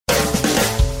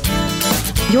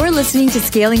You're listening to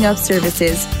Scaling Up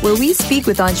Services, where we speak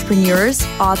with entrepreneurs,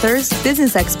 authors,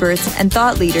 business experts, and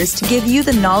thought leaders to give you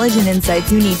the knowledge and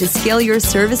insights you need to scale your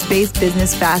service-based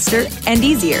business faster and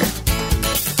easier.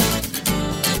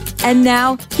 And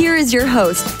now, here is your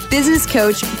host, business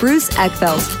coach Bruce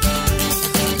Eckfeldt.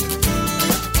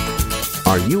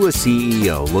 Are you a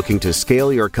CEO looking to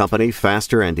scale your company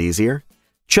faster and easier?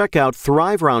 Check out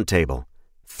Thrive Roundtable.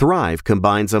 Thrive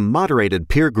combines a moderated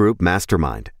peer group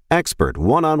mastermind, expert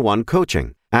one-on-one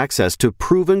coaching, access to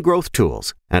proven growth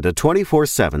tools, and a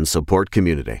 24/7 support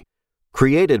community.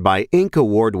 Created by Inc.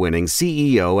 award-winning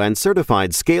CEO and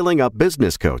certified scaling up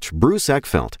business coach Bruce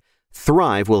Eckfeldt,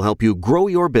 Thrive will help you grow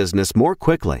your business more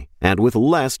quickly and with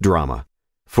less drama.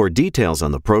 For details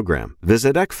on the program,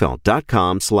 visit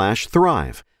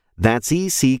eckfeldt.com/thrive. That's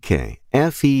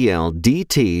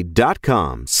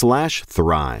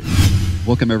ECKFELDT.com/thrive.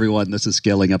 Welcome, everyone. This is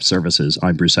Scaling Up Services.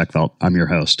 I'm Bruce Eckfeldt. I'm your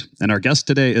host. And our guest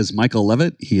today is Michael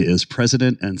Levitt. He is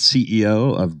president and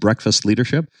CEO of Breakfast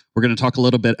Leadership. We're going to talk a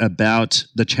little bit about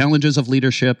the challenges of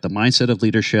leadership, the mindset of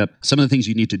leadership, some of the things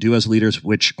you need to do as leaders,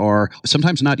 which are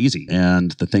sometimes not easy,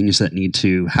 and the things that need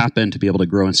to happen to be able to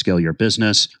grow and scale your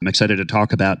business. I'm excited to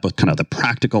talk about both kind of the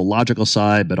practical, logical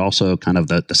side, but also kind of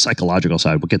the psychological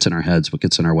side, what gets in our heads, what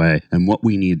gets in our way, and what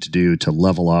we need to do to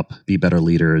level up, be better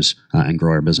leaders, and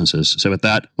grow our businesses. So with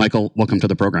that, Michael, welcome to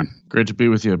the program. Great to be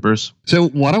with you, Bruce. So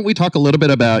why don't we talk a little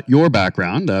bit about your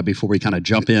background before we kind of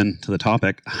jump into the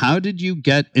topic. How did you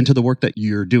get into the work that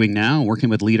you're doing now, working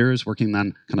with leaders, working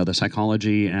on kind of the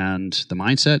psychology and the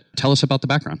mindset? Tell us about the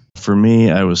background. For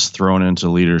me, I was thrown into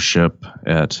leadership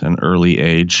at an early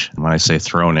age. When I say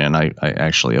thrown in, I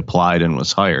actually applied and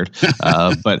was hired.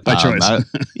 But by choice.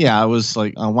 I was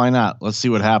like, why not? Let's see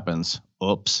what happens.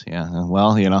 Oops. Yeah.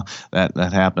 Well,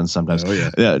 that happens sometimes. Oh,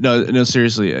 yeah. No,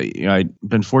 seriously. I've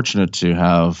been fortunate to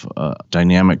have a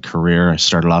dynamic career. I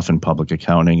started off in public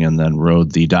accounting and then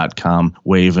rode the .com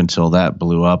wave until that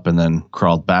blew up, and then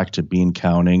crawled back to bean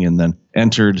counting, and then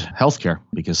entered healthcare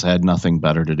because I had nothing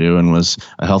better to do, and was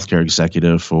a healthcare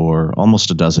executive for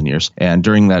almost a dozen years. And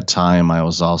during that time, I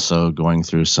was also going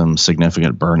through some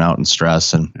significant burnout and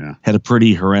stress, and had a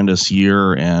pretty horrendous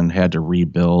year and had to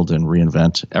rebuild and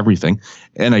reinvent everything.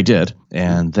 And I did.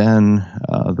 And then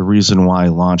the reason why I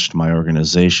launched my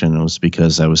organization was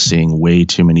because I was seeing way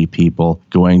too many people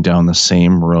going down the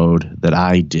same road that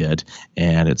I did,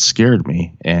 and it scared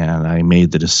me. And I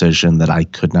made the decision that I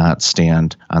could not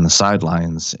stand on the sidelines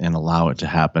and allow it to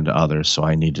happen to others. So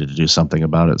I needed to do something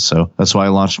about it. So that's why I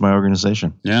launched my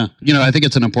organization. Yeah. I think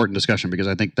it's an important discussion because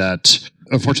I think that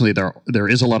unfortunately, there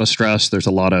is a lot of stress. There's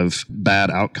a lot of bad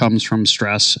outcomes from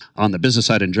stress on the business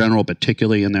side in general,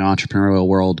 particularly in the entrepreneurial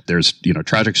world. There's,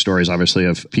 tragic stories, obviously,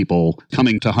 of people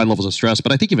coming to high levels of stress.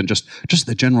 But I think even just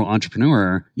the general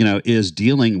entrepreneur, is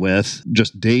dealing with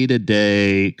just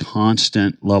day-to-day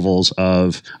constant levels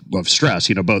of stress,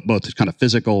 both kind of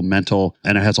physical, mental,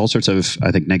 and it has all sorts of,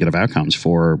 I think, negative outcomes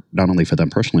for not only for them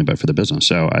personally, but for the business.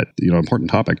 So,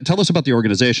 important topic. Tell us about the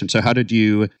organization. So how did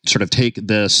you sort of take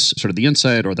this, sort of the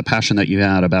insight or the passion that you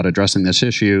had about addressing this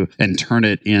issue and turn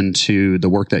it into the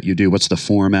work that you do? What's the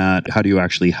format? How do you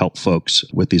actually help folks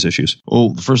with these issues? Well,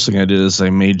 the first thing I did is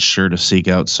I made sure to seek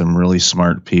out some really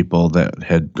smart people that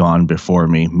had gone before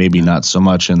me, maybe not so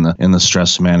much in the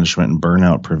stress management and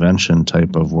burnout prevention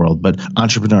type of world, but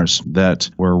entrepreneurs that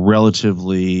were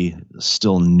relatively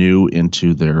still new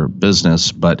into their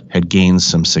business, but had gained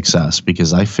some success,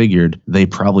 because I figured they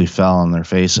probably fell on their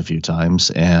face a few times.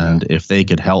 And if they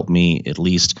could help me at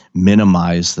least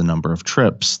minimize the number of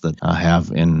trips that I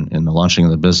have in the launching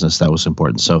of the business, that was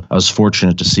important. So I was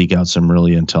fortunate to seek out some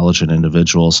really intelligent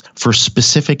individuals for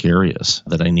specific areas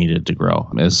that I needed to grow.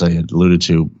 As I had alluded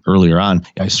to earlier on,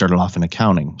 I started off in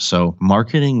accounting. So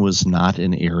marketing was not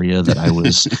an area that I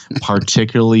was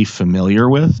particularly familiar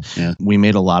with. Yeah. We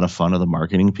made a lot of fun of the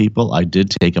marketing people. I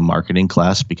did take a marketing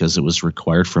class because it was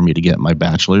required for me to get my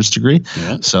bachelor's degree.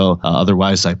 Yeah. So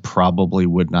otherwise, I probably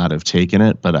would not have taken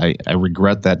it, but I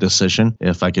regret that decision.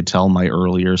 If I could tell my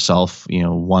earlier self,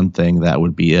 one thing, that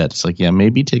would be it. It's like,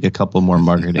 maybe take a couple more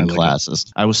marketing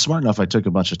classes. I was smart enough. I took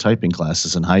a bunch of typing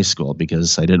classes in high school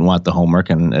because I didn't want the homework,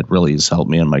 and it really has helped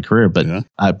me in my career, but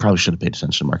I probably should have paid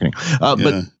attention to marketing.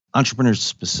 But entrepreneurs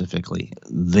specifically,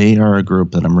 they are a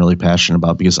group that I'm really passionate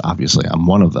about because obviously I'm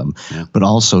one of them. Yeah. But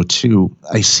also, too,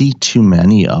 I see too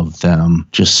many of them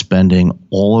just spending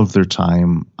all of their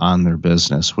time on their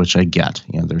business, which I get.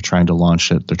 They're trying to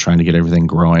launch it. They're trying to get everything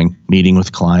growing, meeting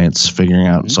with clients, figuring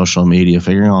out social media,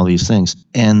 figuring all these things.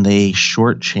 And they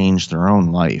shortchange their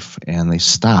own life, and they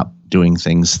stop doing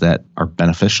things that are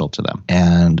beneficial to them.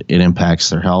 And it impacts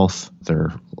their health.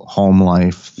 their home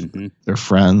life, their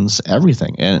friends,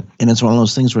 everything. And it's one of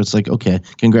those things where it's like, okay,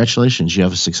 congratulations, you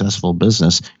have a successful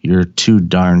business. You're too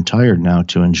darn tired now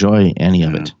to enjoy any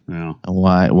of it. Yeah.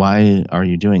 Why are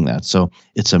you doing that? So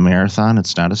it's a marathon.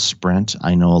 It's not a sprint.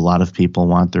 I know a lot of people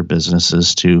want their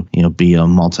businesses to, be a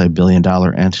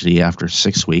multi-billion-dollar entity after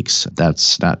 6 weeks.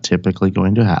 That's not typically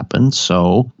going to happen.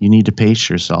 So you need to pace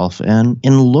yourself and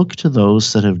look to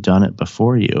those that have done it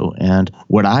before you. And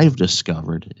what I've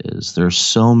discovered is there's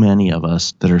so many of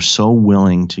us that are so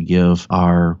willing to give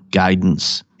our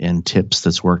guidance and tips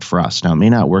that's worked for us. Now, it may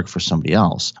not work for somebody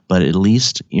else, but at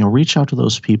least, reach out to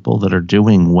those people that are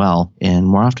doing well. And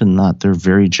more often than not, they're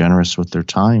very generous with their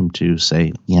time to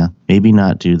say, yeah, maybe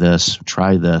not do this,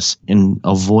 try this, and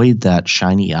avoid that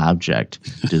shiny object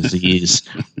disease.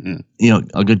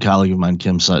 A good colleague of mine,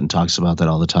 Kim Sutton, talks about that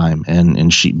all the time.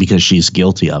 And she, because she's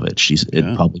guilty of it,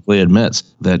 it publicly admits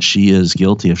that she is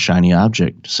guilty of shiny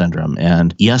object syndrome.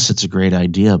 And yes, it's a great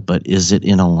idea, but is it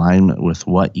in alignment with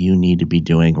what you need to be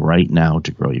doing right now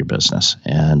to grow your business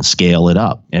and scale it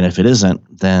up? And if it isn't,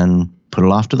 then put it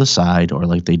off to the side, or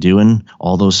like they do in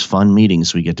all those fun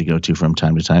meetings we get to go to from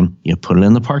time to time, put it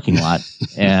in the parking lot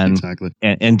and exactly.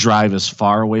 and drive as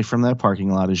far away from that parking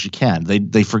lot as you can.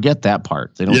 They forget that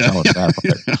part. They don't tell us that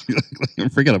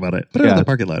part. Forget about it. Put it in the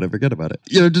parking lot and forget about it.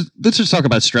 Let's just talk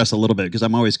about stress a little bit, because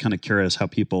I'm always kind of curious how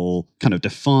people kind of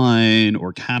define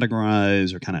or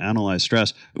categorize or kind of analyze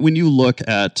stress. When you look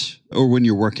at, or when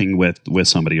you're working with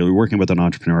somebody, or you're working with an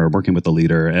entrepreneur, or working with a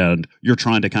leader, and you're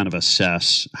trying to kind of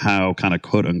assess how kind of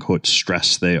quote unquote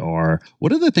stressed they are,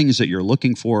 what are the things that you're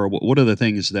looking for? What are the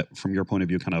things that, from your point of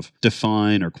view, kind of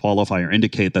define or qualify or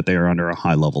indicate that they are under a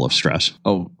high level of stress?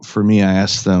 Oh, for me, I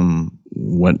ask them,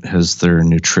 what has their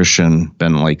nutrition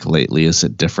been like lately? Is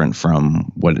it different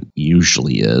from what it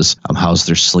usually is? How's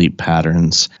their sleep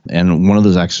patterns? And one of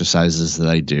those exercises that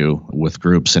I do with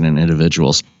groups and in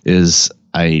individuals is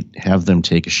I have them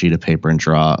take a sheet of paper and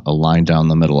draw a line down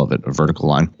the middle of it, a vertical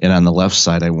line. And on the left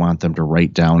side, I want them to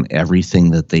write down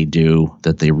everything that they do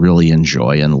that they really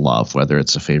enjoy and love, whether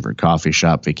it's a favorite coffee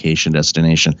shop, vacation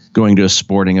destination, going to a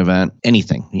sporting event,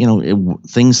 anything,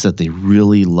 things that they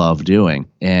really love doing.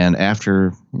 And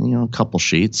after, a couple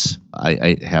sheets,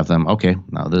 I have them, okay,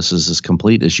 now this is as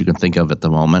complete as you can think of at the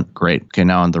moment. Great. Okay,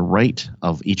 now on the right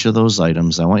of each of those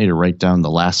items, I want you to write down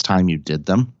the last time you did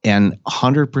them. And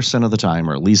 100% of the time,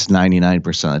 or at least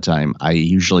 99% of the time, I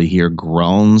usually hear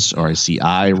groans, or I see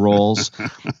eye rolls,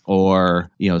 or,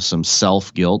 some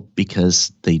self-guilt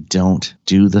because they don't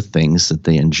do the things that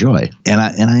they enjoy. And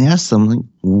I ask them, like,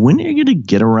 when are you going to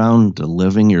get around to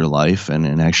living your life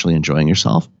and actually enjoying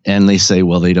yourself? And they say,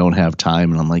 well, they don't have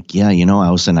time. And I'm like, yeah,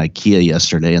 I was in IKEA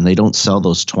yesterday and they don't sell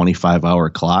those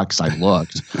 25-hour clocks. I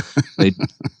looked.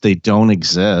 They don't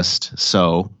exist.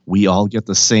 So we all get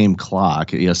the same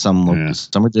clock. Some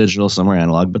are digital, some are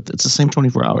analog, but it's the same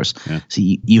 24 hours. Yeah. So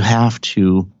you have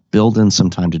to build in some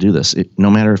time to do this. No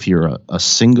matter if you're a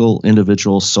single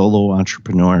individual solo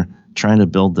entrepreneur trying to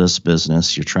build this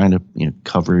business, you're trying to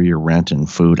cover your rent and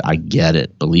food. I get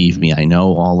it. Believe me, I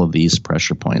know all of these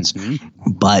pressure points,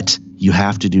 but you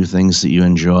have to do things that you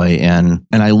enjoy. And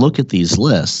I look at these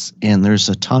lists, and there's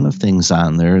a ton of things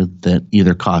on there that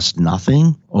either cost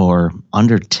nothing or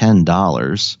under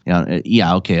 $10.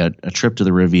 A trip to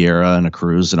the Riviera and a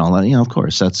cruise and all that. Of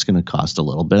course, that's going to cost a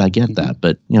little bit. I get that.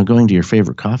 But going to your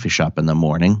favorite coffee shop in the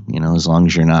morning, as long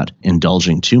as you're not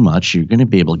indulging too much, you're going to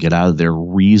be able to get out of there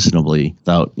reasonably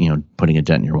without putting a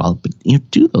dent in your wallet. But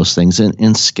do those things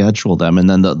and schedule them. And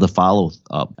then the follow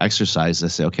up exercise, I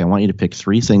say, okay, I want you to pick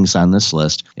 3 things on this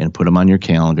list and put them on your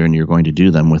calendar, and you're going to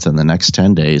do them within the next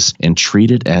 10 days and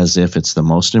treat it as if it's the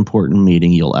most important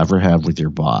meeting you'll ever have with your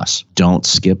boss. Don't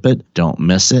skip it. Don't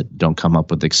miss it. Don't come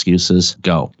up with excuses.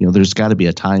 Go. There's got to be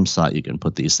a time slot you can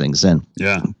put these things in.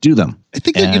 Yeah. Do them. I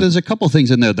think that, there's a couple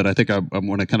things in there that I think I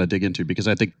want to kind of dig into, because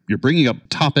I think you're bringing up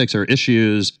topics or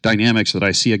issues, dynamics that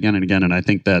I see again and again, and I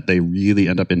think that they really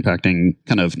end up impacting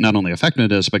kind of not only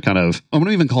effectiveness, but kind of, I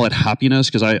wouldn't even call it happiness,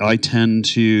 because I tend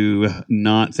to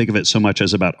not think of it so much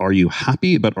as about, are you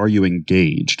happy, but are you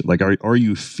engaged? Like, are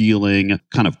you feeling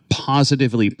kind of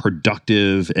positively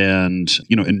productive and,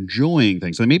 enjoying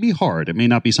things? They may be hard. It may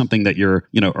not be something that you're,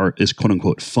 is quote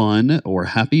unquote fun or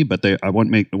happy, but I want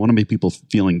to make people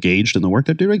feel engaged in the work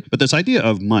they're doing. But this idea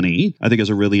of money, I think, is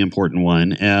a really important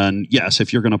one. And yes,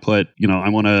 if you're going to put, I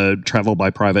want to travel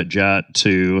by private jet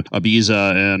to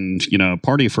Ibiza and,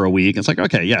 party for a week, it's like,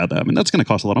 okay, yeah, that's going to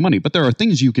cost a lot of money. But there are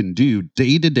things you can do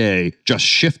day to day, just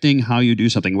shifting how you do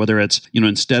something, whether it's,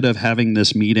 instead of having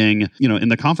this meeting, in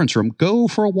the conference room, go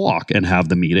for a walk and have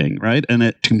the meeting, right? And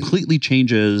it completely changes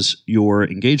changes your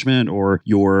engagement or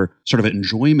your sort of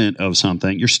enjoyment of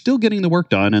something, you're still getting the work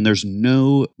done and there's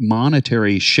no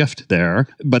monetary shift there,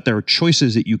 but there are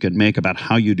choices that you can make about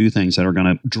how you do things that are going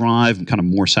to drive kind of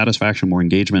more satisfaction, more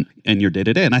engagement in your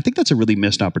day-to-day. And I think that's a really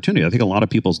missed opportunity. I think a lot of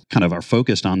people kind of are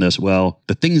focused on this. Well,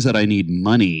 the things that I need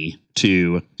money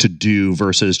to do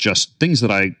versus just things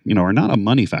that I, are not a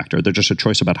money factor. They're just a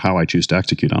choice about how I choose to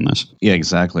execute on this. Yeah,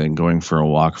 exactly. And going for a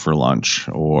walk for lunch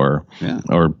or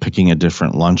picking a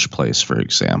different lunch place, for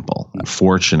example. I'm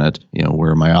fortunate,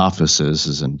 where my office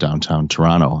is in downtown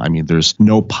Toronto. I mean, there's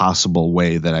no possible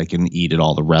way that I can eat at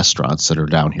all the restaurants that are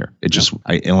down here.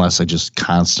 Unless I just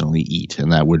constantly eat,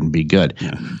 and that wouldn't be good.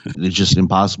 Yeah. It's just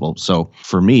impossible. So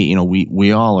for me,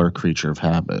 we all are a creature of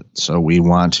habit. So we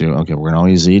want to, we're going to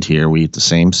always eat here. We eat the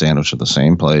same sandwich at the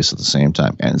same place at the same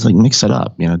time. And it's like, mix it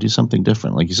up, do something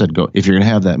different. Like you said, if you're going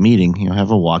to have that meeting, have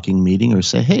a walking meeting or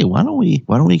say, hey, why don't we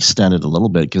extend it a little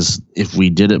bit? Because if we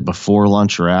did it before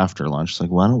lunch or after lunch, it's like,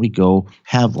 why don't we go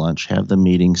have lunch, have the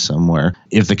meeting somewhere?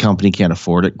 If the company can't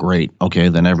afford it, great. Okay,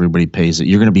 then everybody pays it.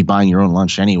 You're going to be buying your own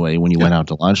lunch anyway when you went out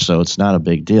to lunch, so it's not a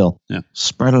big deal. Yeah.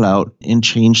 Spread it out and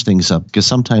change things up, because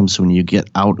sometimes when you get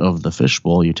out of the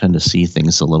fishbowl, you tend to see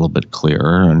things a little bit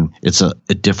clearer, and it's a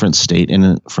different state.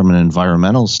 And from an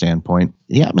environmental standpoint,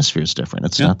 the atmosphere is different.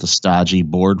 It's not the stodgy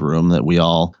boardroom that we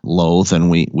all loathe, and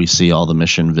we see all the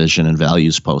mission, vision, and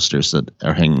values posters that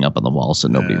are hanging up on the walls that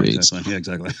nobody reads. Yeah,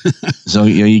 exactly. So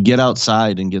you get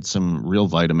outside and get some real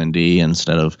vitamin D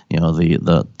instead of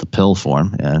the pill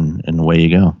form, and away you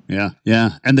go.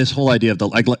 Yeah. And this whole idea of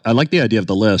I like the idea of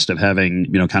the list of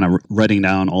having kind of writing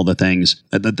down all the things.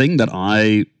 The thing that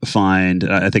I find,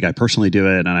 I think I personally do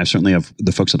it, and I certainly have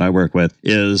the folks that I work with,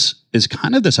 is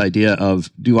kind of this idea of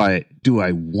do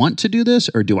I want to do this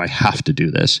or do I have to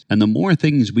do this? And the more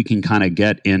things we can kind of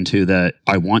get into that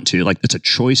I want to, like it's a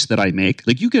choice that I make.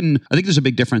 Like I think there's a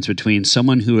big difference between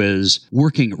someone who is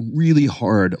working really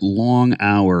hard, long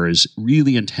hours,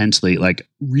 really intensely, like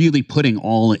really putting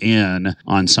all in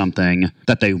on something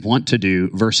that they want to do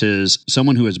versus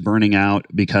someone who is burning out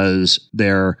because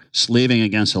they're slaving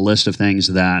against a list of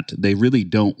things that they really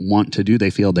don't want to do. They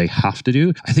feel they have to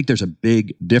do. I think there's a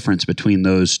big difference between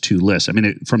those two lists. I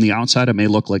mean, from the outside, it may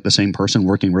look like the same person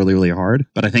working really, really hard,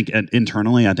 but I think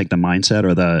internally, I think the mindset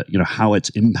or the, how it's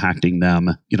impacting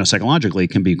them, psychologically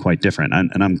can be quite different.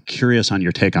 And I'm curious on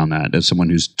your take on that as someone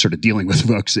who's sort of dealing with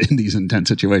folks in these intense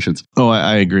situations. Oh,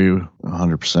 I agree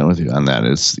 100% with you on that.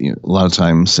 It's a lot of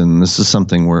times, and this is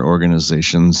something where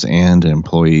organizations and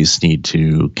employees need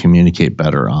to communicate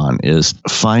better on, is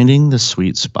finding the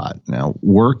sweet spot. Now,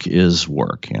 work is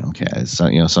work.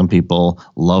 So, some people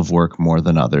love work more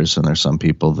than others, and there's some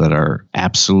people that are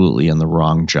absolutely in the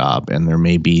wrong job, and there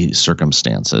may be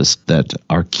circumstances that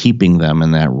are keeping them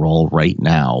in that role right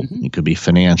now. Mm-hmm. It could be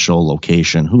financial,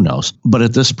 location, who knows. But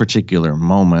at this particular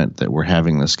moment that we're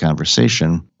having this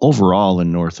conversation, overall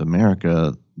in North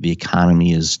America, the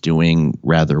economy is doing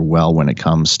rather well when it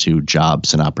comes to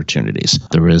jobs and opportunities.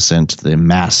 There isn't the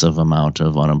massive amount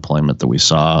of unemployment that we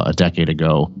saw a decade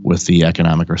ago with the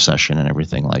economic recession and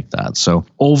everything like that. So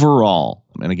overall,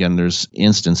 and again, there's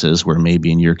instances where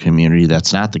maybe in your community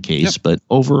that's not the case, but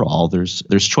overall there's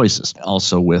choices.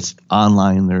 Also with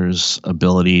online, there's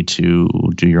ability to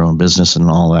do your own business and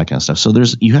all that kind of stuff. So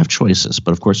you have choices,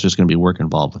 but of course there's going to be work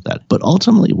involved with that. But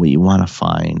ultimately what you want to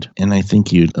find, and I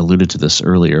think you alluded to this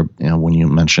earlier when you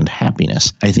mentioned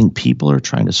happiness, I think people are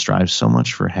trying to strive so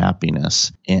much for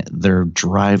happiness, and they're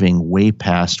driving way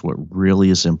past what really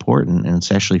is important, and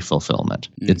it's actually fulfillment.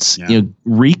 It's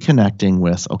reconnecting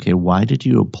with, okay, why did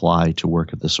you apply to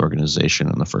work at this organization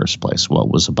in the first place? What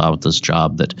was about this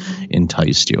job that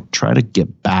enticed you? Try to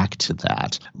get back to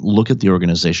that. Look at the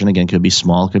organization. Again, could be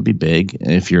small, could be big.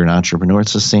 If you're an entrepreneur,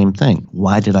 it's the same thing.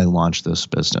 Why did I launch this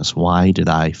business? Why did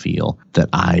I feel that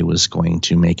I was going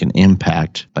to make an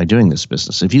impact by doing this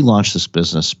business? If you launch this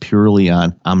business purely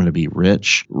on, I'm going to be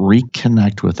rich,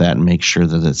 reconnect with that and make sure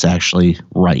that it's actually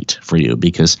right for you.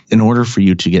 Because in order for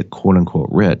you to get quote unquote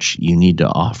rich, you need to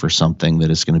offer something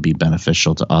that is going to be beneficial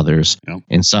to others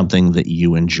and something that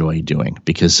you enjoy doing.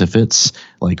 Because if it's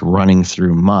like running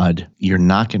through mud, you're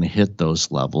not going to hit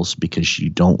those levels because you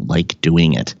don't like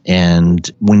doing it. And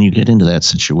when you get into that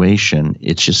situation,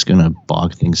 it's just going to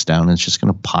bog things down. It's just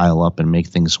going to pile up and make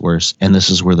things worse. And this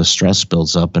is where the stress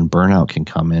builds up and burnout can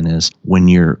come in, is when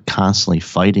you're constantly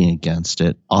fighting against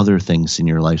it, other things in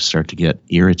your life start to get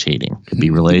irritating. It could be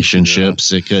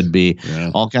relationships. It could be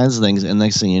all kinds of things. And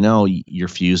next thing you know, your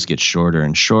fuse gets shorter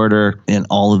and shorter. And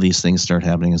all of these things start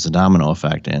happening as a domino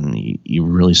effect, and you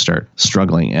really start struggling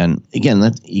struggling. And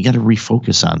again, you got to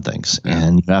refocus on things,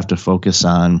 and you have to focus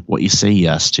on what you say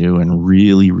yes to and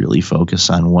really, really focus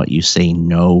on what you say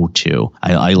no to.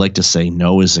 I like to say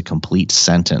no is a complete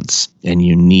sentence, and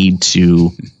you need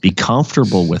to be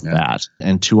comfortable with that.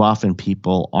 And too often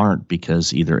people aren't,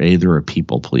 because either A, they're a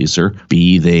people pleaser,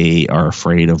 B, they are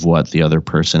afraid of what the other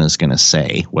person is going to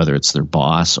say, whether it's their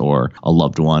boss or a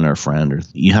loved one or friend. Or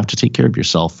you have to take care of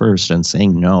yourself first, and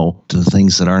saying no to the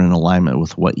things that aren't in alignment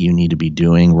with what you need to be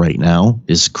doing right now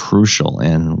is crucial.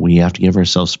 And we have to give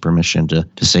ourselves permission to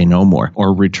say no more,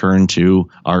 or return to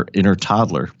our inner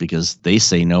toddler, because they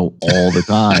say no all the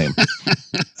time.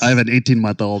 I have an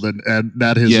 18-month-old, and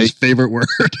that is his favorite word.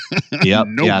 Yep.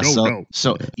 No.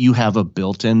 So you have a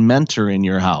built-in mentor in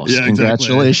your house. Yeah,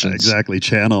 Congratulations. Exactly.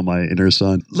 Channel my inner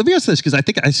son. Let me ask this, because I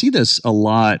think I see this a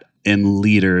lot in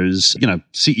leaders,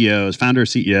 CEOs, founder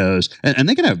CEOs, and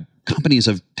they can have companies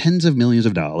of tens of millions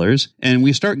of dollars, and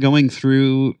we start going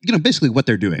through, basically what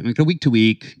they're doing, like week to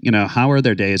week, how are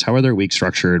their days, how are their weeks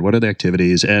structured, what are the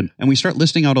activities, and we start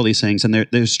listing out all these things, and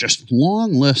there's just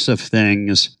long lists of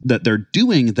things that they're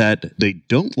doing that they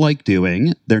don't like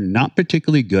doing, they're not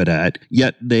particularly good at,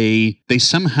 yet they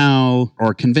somehow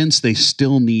are convinced they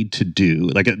still need to do,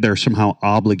 like they're somehow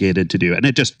obligated to do, and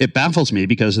it baffles me,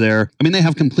 because they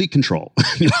have complete control.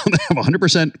 They have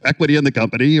 100% equity in the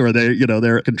company, or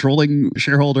they're controlling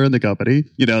shareholder in the company.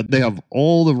 They have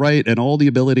all the right and all the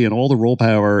ability and all the role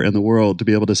power in the world to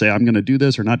be able to say, I'm going to do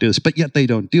this or not do this, but yet they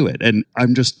don't do it. And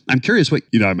I'm curious what,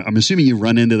 I'm assuming you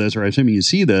run into this, or I'm assuming you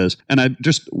see this. And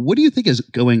what do you think is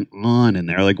going on in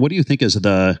there? Like, what do you think is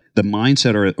the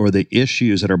mindset or the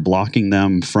issues that are blocking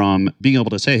them from being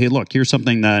able to say, hey, look, here's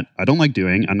something that I don't like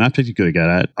doing. I'm not particularly good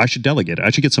at. I should delegate it. I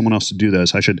should get someone else to do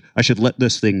this. I should let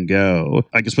this thing go.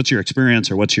 I guess, what's your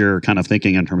experience, or what's your kind of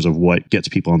thinking in terms of what gets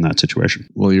people in that situation?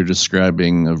 Well, you're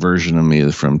describing a version of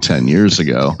me from 10 years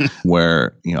ago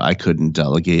where, I couldn't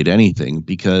delegate anything,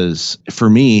 because for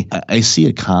me, I see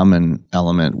a common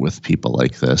element with people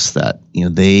like this that,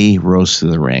 they rose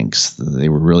through the ranks. They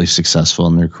were really successful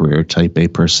in their career, type A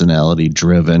personality,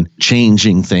 driven,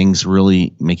 changing things,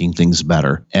 really making things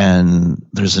better. And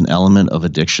there's an element of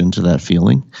addiction to that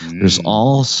feeling. There's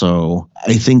also,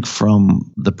 I think,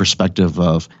 from the perspective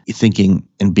of thinking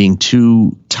and being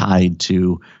too tied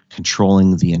to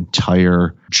controlling the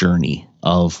entire journey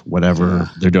of whatever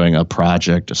they're doing, a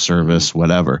project, a service,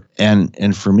 whatever.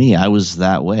 And for me, I was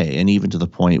that way. And even to the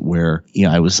point where,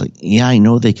 I was like, I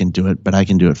know they can do it, but I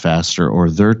can do it faster, or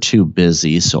they're too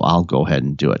busy, so I'll go ahead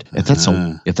and do it. If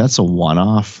that's a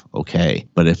one-off, okay.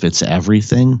 But if it's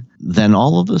everything, then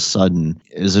all of a sudden,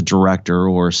 as a director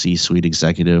or C-suite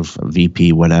executive,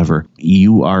 VP, whatever,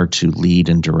 you are to lead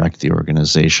and direct the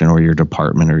organization or your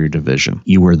department or your division.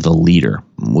 You are the leader.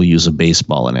 We'll use a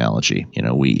baseball analogy.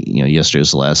 Yesterday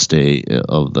was the last day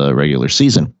of the regular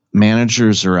season.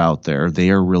 Managers are out there. They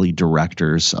are really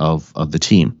directors of the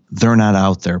team. They're not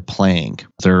out there playing.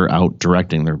 They're out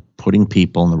directing. They're putting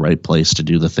people in the right place to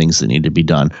do the things that need to be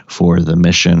done for the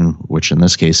mission, which in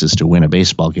this case is to win a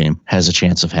baseball game, has a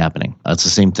chance of happening. That's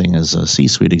the same thing as a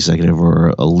C-suite executive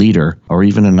or a leader or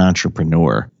even an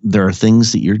entrepreneur. There are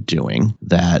things that you're doing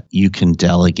that you can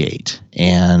delegate.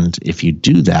 And if you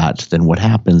do that, then what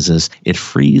happens is it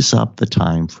frees up the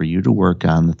time for you to work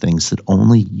on the things that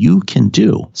only you can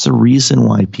do. It's the reason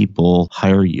why people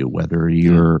hire you, whether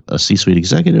you're a C-suite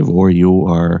executive or you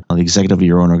are the executive of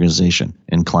your own organization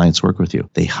and clients work with you.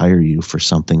 They hire you for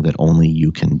something that only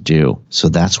you can do. So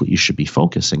that's what you should be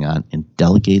focusing on, and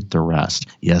delegate the rest.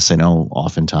 Yes, I know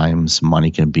oftentimes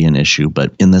money can be an issue,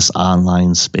 but in this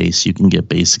online space, you can get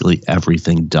basically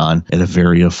everything done at a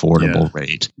very affordable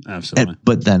rate. Absolutely.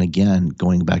 But then again,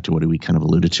 going back to what we kind of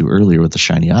alluded to earlier with the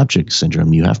shiny object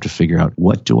syndrome, you have to figure out,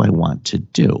 what do I want to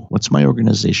do? What's my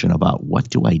organization about? What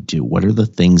do I do? What are the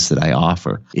things that I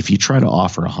offer? If you try to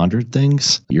offer 100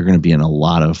 things, you're going to be in a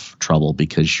lot of trouble,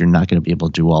 because you're not going to be able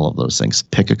to do all of those things.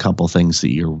 Pick a couple things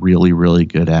that you're really, really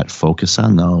good at. Focus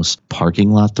on those.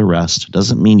 Parking lot the rest.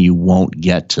 Doesn't mean you won't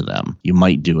get to them. You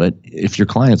might do it. If your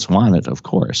clients want it, of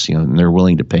course, and they're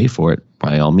willing to pay for it,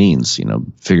 by all means,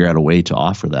 figure out a way to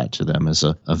offer that to them as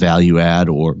a value add,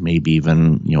 or maybe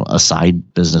even, a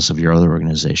side business of your other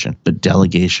organization. But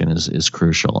delegation is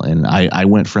crucial. And I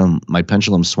went from, my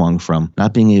pendulum swung from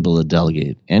not being able to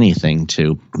delegate anything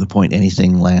to the point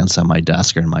anything lands on my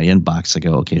desk or in my inbox, I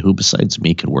go, okay, who besides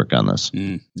me could work on this?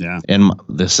 And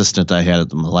the assistant I had at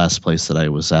the last place that I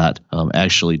was at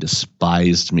actually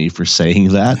despised me for saying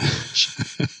that.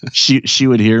 she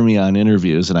would hear me on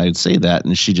interviews and I'd say that,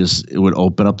 and she just would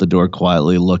open up the door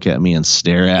quietly, look at me and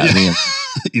stare at me.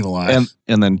 Evil eye.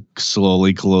 And then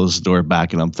slowly close the door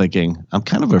back. And I'm thinking, I'm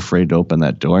kind of afraid to open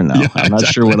that door now. Yeah, I'm not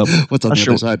sure what's on the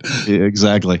other side. Yeah,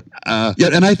 exactly.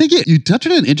 And I think you touched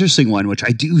on an interesting one, which I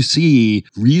do see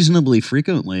reasonably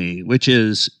frequently, which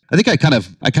is, I think I kind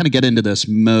of get into this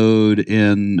mode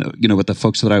in, with the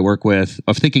folks that I work with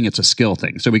of thinking it's a skill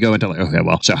thing. So we go into like, okay,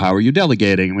 well, so how are you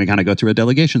delegating? And we kind of go through a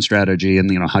delegation strategy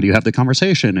and, how do you have the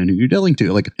conversation and who you're delegating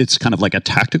to? Like, it's kind of like a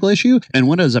tactical issue. And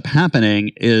what ends up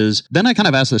happening is then I kind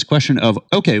of ask this question of,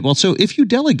 okay, well, so if you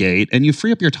delegate and you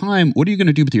free up your time, what are you going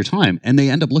to do with your time? And they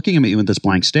end up looking at me with this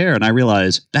blank stare. And I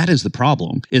realize that is the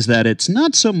problem, is that it's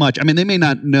not so much, they may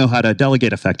not know how to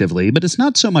delegate effectively, but it's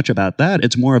not so much about that.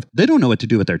 It's more of they don't know what to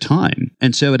do with their time.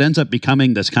 And so it ends up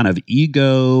becoming this kind of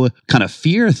ego, kind of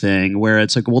fear thing where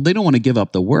it's like, well, they don't want to give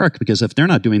up the work because if they're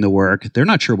not doing the work, they're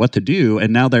not sure what to do.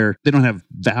 And now they don't have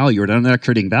value or they're not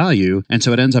creating value. And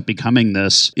so it ends up becoming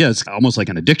this, it's almost like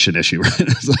an addiction issue, right?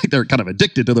 It's like they're kind of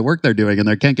addicted to the work they're doing and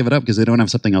they can't give it up because they don't have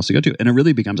something else to go to. And it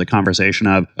really becomes a conversation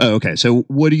of, oh, okay, so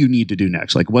what do you need to do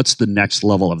next? Like, what's the next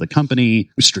level of the company?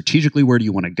 Strategically, where do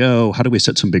you want to go? How do we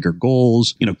set some bigger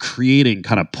goals? Creating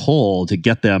kind of pull to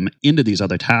get them into these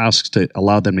other tasks to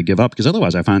allow them to give up. Because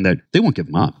otherwise I find that they won't give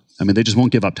them up. They just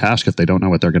won't give up tasks if they don't know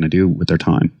what they're going to do with their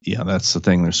time. Yeah, that's the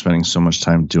thing. They're spending so much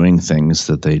time doing things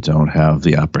that they don't have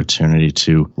the opportunity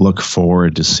to look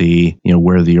forward to see,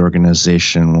 where the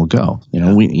organization will go.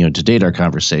 To date our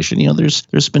conversation,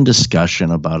 there's been discussion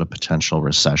about a potential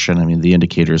recession. The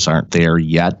indicators aren't there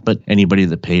yet, but anybody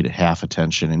that paid half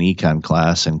attention in econ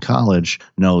class in college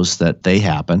knows that they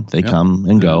happen. They come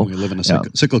and go. We live in a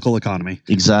cyclical economy.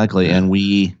 Exactly. Yeah. And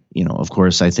we, of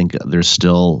course, I think there's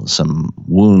still some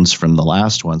wounds from the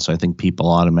last one. So I think people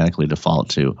automatically default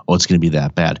to, it's going to be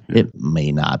that bad. Yeah. It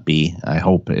may not be. I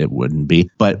hope it wouldn't be.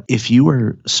 But if you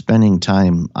were spending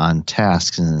time on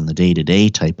tasks and the day-to-day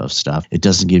type of stuff, it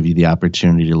doesn't give you the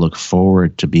opportunity to look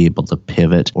forward to be able to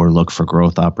pivot or look for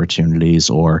growth opportunities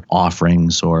or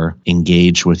offerings or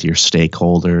engage with your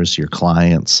stakeholders, your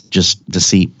clients, just to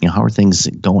see, how are things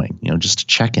going? Just a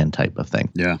check-in type of thing.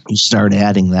 Yeah. You start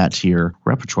adding that to your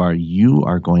repertoire, you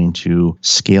are going to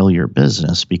scale your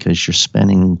business because you're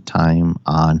spending time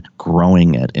on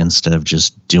growing it instead of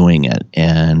just doing it.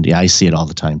 And I see it all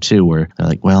the time too, where they're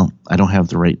like, well, I don't have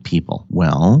the right people.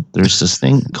 Well, there's this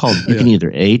thing called, you can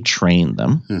either A, train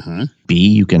them, B,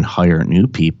 you can hire new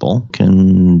people,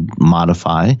 can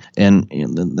modify. And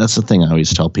that's the thing I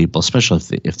always tell people,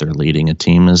 especially if they're leading a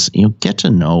team, is get to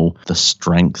know the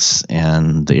strengths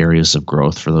and the areas of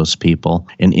growth for those people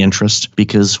and interest,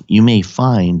 because you may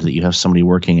find that you have somebody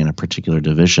working in a particular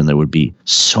division that would be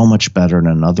so much better in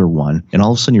another one. And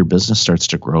all of a sudden your business starts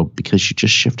to grow because you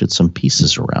just shifted some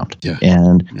pieces around. Yeah.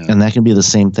 And that can be the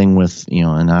same thing with,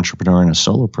 an entrepreneur and a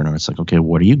solopreneur. It's like, okay,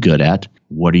 what are you good at?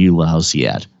 What are you lousy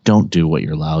at? Don't do what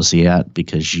you're lousy at,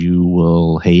 because you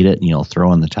will hate it and you'll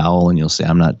throw in the towel and you'll say,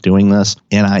 I'm not doing this.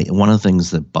 And one of the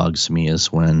things that bugs me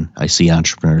is when I see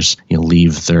entrepreneurs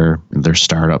leave their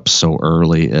startups so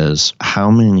early, is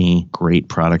how many great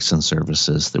products and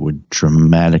services that would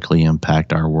dramatically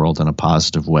impact our world in a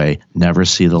positive way never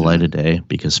see the light of day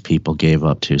because people gave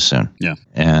up too soon. Yeah.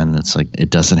 And it's like, it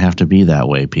doesn't have to be that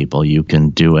way, people. You can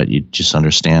do it. You just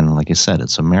understand, like I said,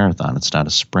 it's a marathon. It's not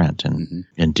a sprint.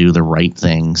 And do the right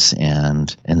things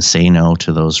and say no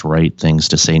to those right things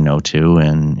to say no to,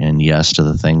 and yes to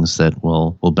the things that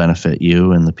will benefit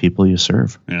you and the people you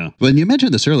serve. Yeah. Well, and you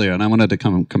mentioned this earlier, and I wanted to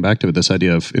come back to it, this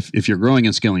idea of if you're growing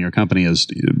and scaling your company, is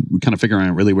kind of figuring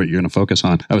out really what you're going to focus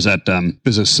on. I was at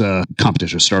business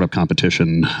competition, startup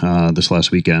competition this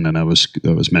last weekend, and I was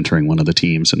mentoring one of the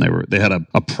teams, and they had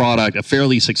a product, a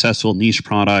fairly successful niche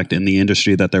product in the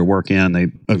industry that they're working in. They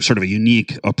have sort of a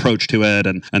unique approach to it,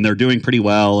 and they're doing pretty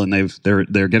well, and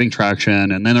they're getting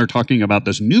traction. And then they're talking about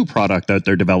this new product that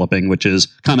they're developing, which is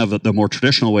kind of the more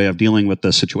traditional way of dealing with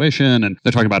the situation. And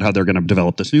they're talking about how they're going to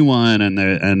develop this new one. And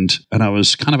I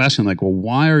was kind of asking, like, well,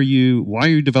 why are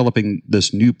you developing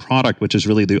this new product, which is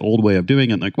really the old way of doing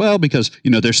it? And like, well, because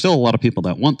there's still a lot of people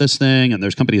that want this thing, and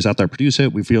there's companies out there produce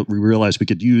it. We realized we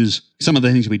could use some of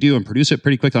the things we do and produce it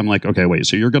pretty quickly. I'm like, okay, wait,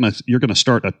 so you're gonna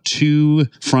start a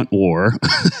 2-front war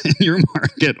in your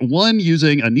market, one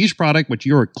using a niche product product, which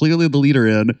you're clearly the leader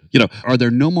in. Are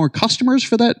there no more customers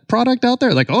for that product out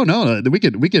there? Like, oh no, we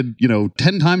could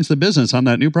 10 times the business on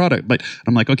that new product. But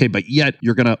I'm like, okay, but yet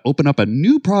you're going to open up a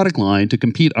new product line to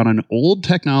compete on an old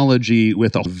technology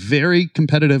with a very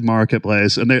competitive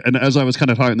marketplace. And as I was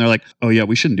kind of talking, they're like, oh yeah,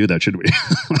 we shouldn't do that, should we?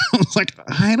 I was like,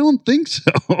 I don't think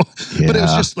so. Yeah. But it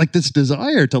was just like this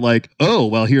desire to like, oh,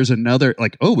 well, here's another,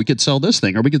 like, oh, we could sell this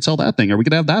thing, or we could sell that thing, or we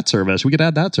could have that service, we could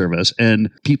add that service. And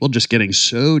people just getting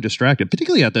so distracted,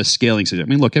 particularly at the scaling stage. I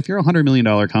mean, look, if you're a $100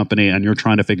 million company and you're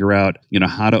trying to figure out,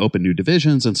 how to open new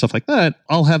divisions and stuff like that,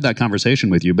 I'll have that conversation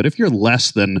with you. But if you're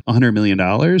less than $100 million,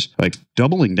 like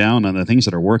doubling down on the things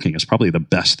that are working is probably the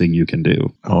best thing you can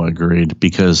do. Oh, agreed.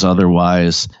 Because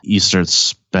otherwise you start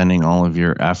spending all of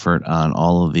your effort on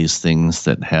all of these things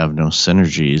that have no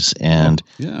synergies. And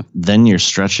then you're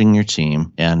stretching your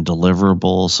team, and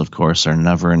deliverables, of course, are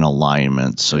never in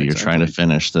alignment. So you're trying to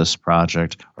finish this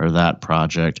project or that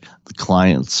project. The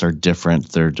clients are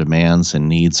different. Their demands and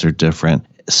needs are different.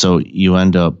 So you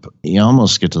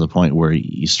almost get to the point where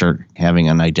you start having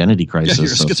an identity crisis. Yeah,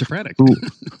 you're schizophrenic.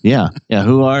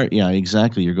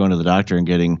 Exactly. You're going to the doctor and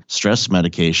getting stress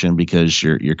medication because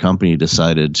your company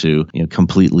decided to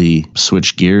completely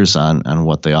switch gears on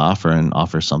what they offer and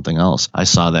offer something else. I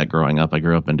saw that growing up. I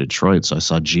grew up in Detroit, so I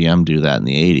saw GM do that in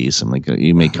the 80s. I'm like,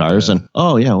 you make cars? And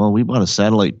we bought a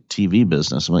satellite TV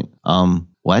business. I'm like,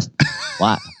 what?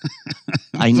 What?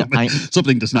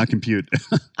 Something does not compute.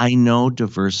 I know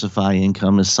diversify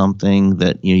income is something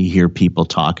that you hear people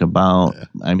talk about. Yeah.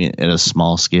 I mean, at a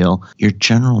small scale, you're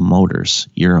General Motors.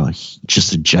 You're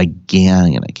just a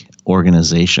gigantic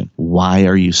organization. Why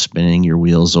are you spinning your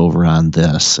wheels over on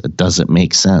this? It doesn't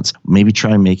make sense. Maybe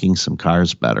try making some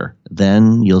cars better.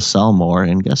 Then you'll sell more,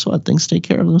 and guess what? Things take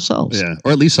care of themselves. Yeah,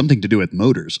 or at least something to do with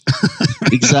motors.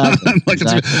 Exactly.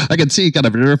 I can see kind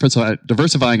of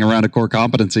diversifying around a core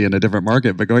competency in a different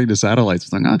market, but going to satellites,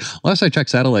 last I checked,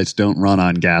 satellites don't run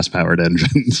on gas-powered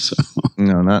engines. So.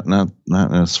 No, not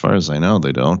as far as I know,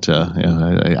 they don't.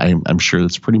 I'm sure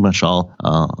it's pretty much all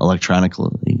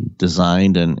electronically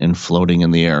designed and floating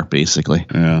in the air, basically.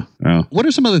 Yeah. What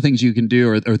are some other things you can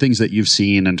do, or things that you've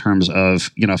seen in terms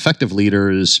of effective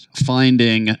leaders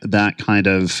finding that kind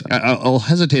of? I'll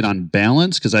hesitate on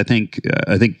balance, because I think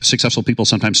successful people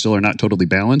sometimes still are not totally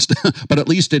balanced, but at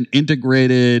least an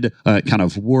integrated kind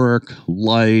of work,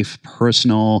 life,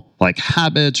 personal, like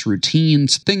habits,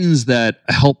 routines, things that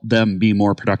help them be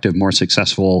more productive, more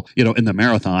successful, in the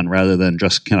marathon rather than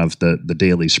just kind of the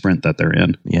daily sprint that they're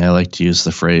in. Yeah, I like to use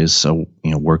the phrase,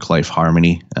 work-life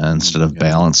harmony instead of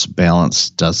balance. Balance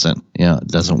doesn't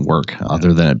work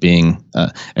other than it being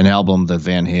an album that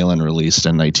Van Halen released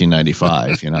in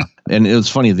 1995, And it was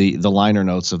funny, the liner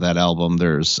notes of that album,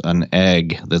 there's an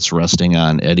egg that's resting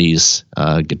on Eddie's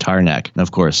guitar neck. And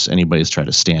of course, anybody's tried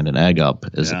to stand an egg up,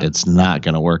 it's not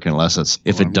going to work unless I'm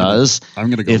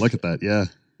going to go look at that. Yeah.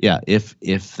 Yeah, if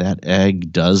that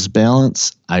egg does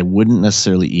balance, I wouldn't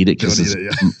necessarily eat it because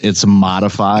it's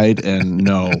modified. And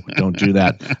no, don't do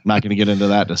that. I'm not going to get into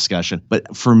that discussion.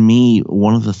 But for me,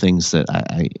 one of the things that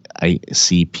I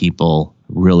see people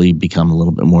really become a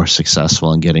little bit more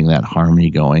successful in getting that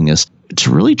harmony going is to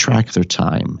really track their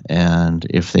time. And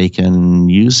if they can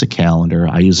use a calendar,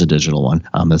 I use a digital one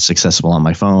that's accessible on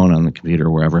my phone, on the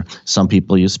computer, wherever. Some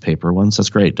people use paper ones. That's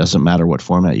great. Doesn't matter what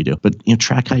format you do. But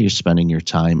track how you're spending your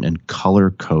time and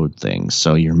color code things.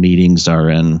 So your meetings are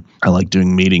in, I like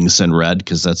doing meetings in red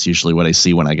because that's usually what I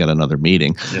see when I get another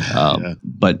meeting.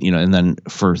 But, and then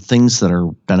for things that are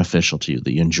beneficial to you,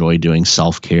 that you enjoy doing,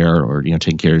 self-care or,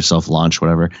 taking care of yourself, lunch,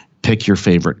 whatever, pick your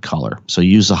favorite color. So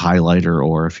use a highlighter,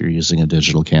 or if you're using a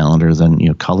digital calendar,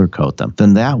 then color code them.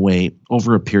 Then that way,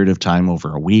 over a period of time,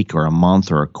 over a week or a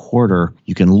month or a quarter,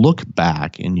 you can look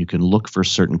back and you can look for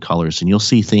certain colors and you'll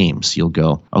see themes. You'll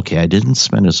go, okay, I didn't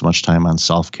spend as much time on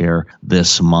self-care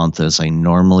this month as I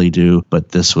normally do,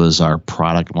 but this was our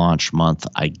product launch month.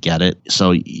 I get it.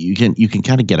 So you can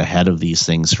kind of get ahead of these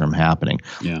things from happening.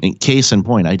 Yeah. In case in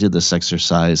point, I did this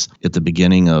exercise at the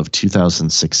beginning of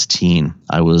 2016.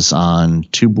 I was on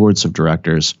 2 boards of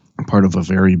directors, part of a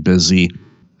very busy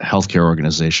healthcare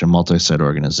organization, multi-site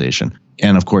organization.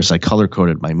 And of course, I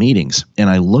color-coded my meetings. And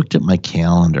I looked at my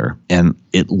calendar, and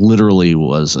it literally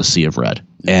was a sea of red.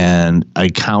 And I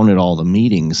counted all the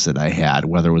meetings that I had,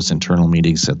 whether it was internal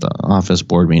meetings at the office,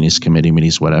 board meetings, committee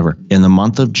meetings, whatever. In the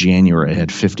month of January, I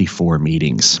had 54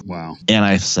 meetings. Wow. And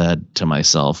I said to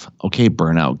myself, okay,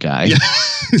 burnout guy. Yeah,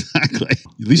 exactly.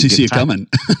 At least you see it coming.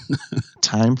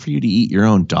 Time for you to eat your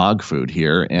own dog food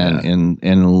here and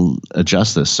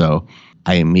adjust this. So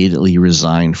I immediately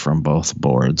resigned from both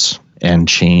boards. and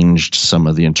changed some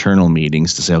of the internal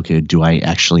meetings to say, okay, do I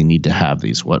actually need to have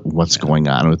these? What's going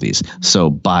on with these? So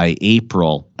by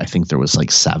April, I think there was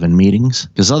like 7 meetings,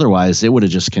 because otherwise it would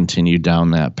have just continued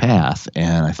down that path.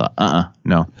 And I thought,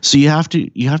 no. So you have to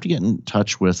get in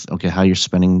touch with, okay, how you're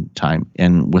spending time.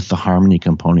 And with the harmony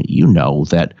component,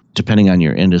 that depending on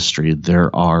your industry,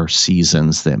 there are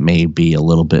seasons that may be a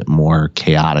little bit more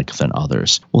chaotic than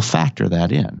others. We'll factor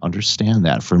that in. Understand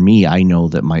that. For me, I know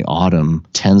that my autumn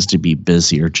tends to be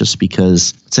busier just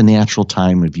because it's a natural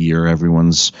time of year.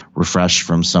 Everyone's refreshed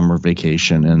from summer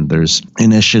vacation and there's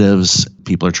initiatives.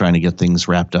 People are trying to get things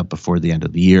wrapped up before the end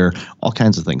of the year, all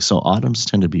kinds of things. So autumns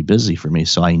tend to be busy for me.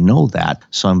 So I know that.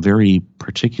 So I'm very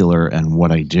particular in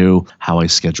what I do, how I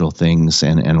schedule things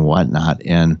and whatnot.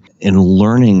 And in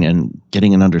learning and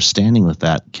getting an understanding with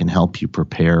that can help you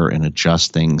prepare and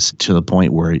adjust things to the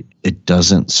point where it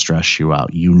doesn't stress you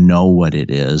out. You know what it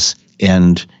is.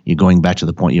 And you're going back to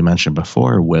the point you mentioned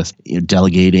before with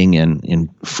delegating and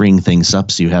freeing things up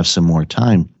so you have some more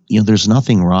time. There's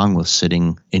nothing wrong with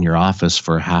sitting in your office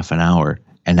for half an hour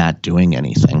and not doing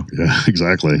anything. Yeah,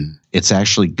 exactly. It's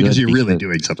actually good because you're really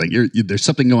doing something. There's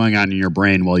something going on in your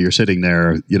brain while you're sitting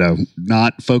there,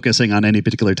 not focusing on any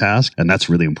particular task, and that's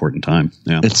really important time.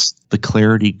 Yeah, it's the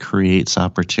clarity creates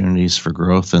opportunities for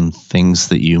growth and things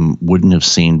that you wouldn't have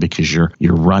seen because you're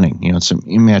running.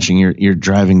 Imagine you're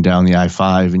driving down the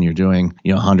I-5 and you're doing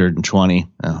 120.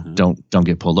 Don't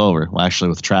get pulled over. Well,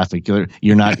 actually, with traffic, you're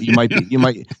not. You might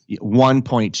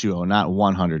 1.20, not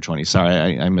 120.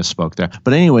 Sorry, I misspoke there.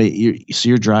 But anyway,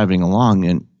 you're driving along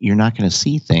and you're not going to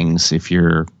see things if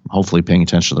you're hopefully paying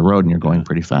attention to the road and you're going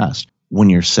pretty fast. When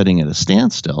you're sitting at a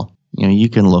standstill, you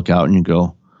can look out and you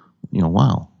go,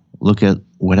 wow, look at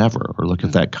whatever, or look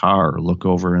at that car, or look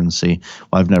over and see,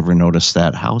 well, I've never noticed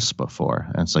that house before.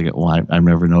 And it's like, well, I've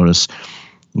never noticed,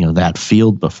 that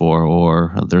field before,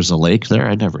 or there's a lake there.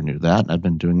 I never knew that. I've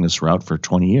been doing this route for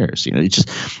 20 years. It's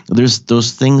just, there's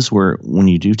those things where when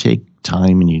you do take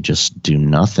time and you just do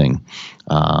nothing,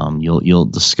 you'll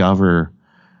discover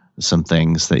some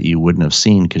things that you wouldn't have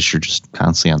seen because you're just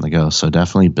constantly on the go. So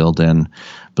definitely build in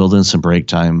some break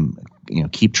time,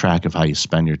 keep track of how you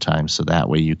spend your time. So that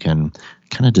way you can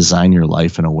kind of design your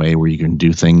life in a way where you can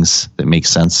do things that make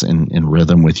sense in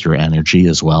rhythm with your energy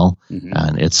as well. Mm-hmm.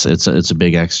 And it's a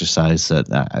big exercise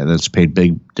that's paid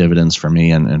big dividends for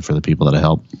me and for the people that I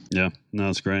help. Yeah, no,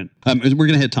 that's great. We're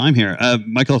going to hit time here.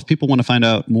 Michael, if people want to find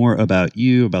out more about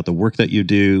you, about the work that you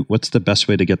do, what's the best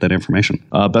way to get that information?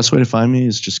 Best way to find me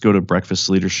is just go to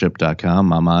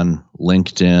breakfastleadership.com. I'm on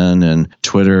LinkedIn and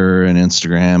Twitter and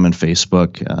Instagram and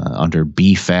Facebook under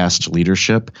Be Fast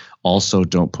Leadership. Also,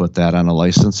 don't put that on a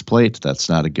license plate. That's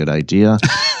not a good idea.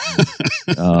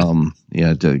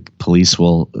 Police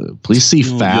see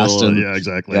fast and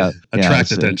exactly.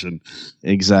 Attract attention.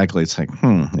 Exactly. It's like,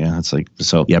 it's like,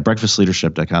 so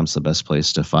breakfastleadership.com is the best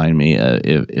place to find me.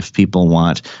 If people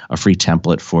want a free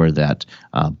template for that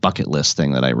bucket list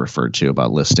thing that I referred to about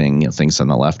listing things on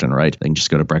the left and right, they can just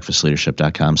go to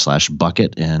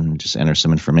breakfastleadership.com/bucket and just enter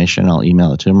some information. I'll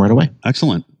email it to them right away.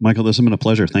 Excellent. Michael, this has been a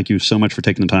pleasure. Thank you so much for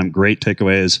taking the time. Great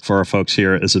takeaways for our folks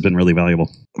here. This has been really valuable.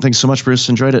 Thanks so much, Bruce.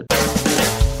 Enjoyed it.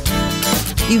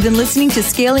 You've been listening to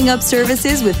Scaling Up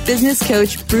Services with business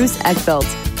coach Bruce Eckfeldt.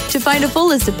 To find a full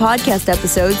list of podcast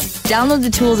episodes, download the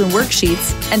tools and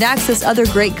worksheets, and access other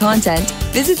great content,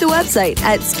 visit the website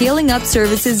at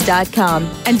scalingupservices.com.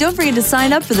 And don't forget to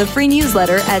sign up for the free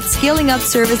newsletter at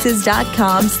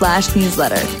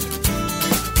scalingupservices.com/newsletter.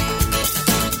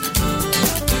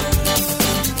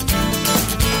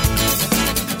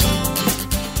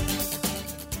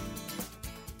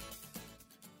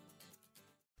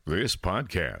 This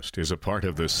podcast is a part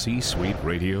of the C-Suite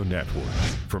Radio Network.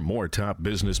 For more top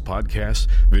business podcasts,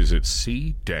 visit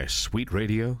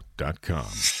c-suiteradio.com.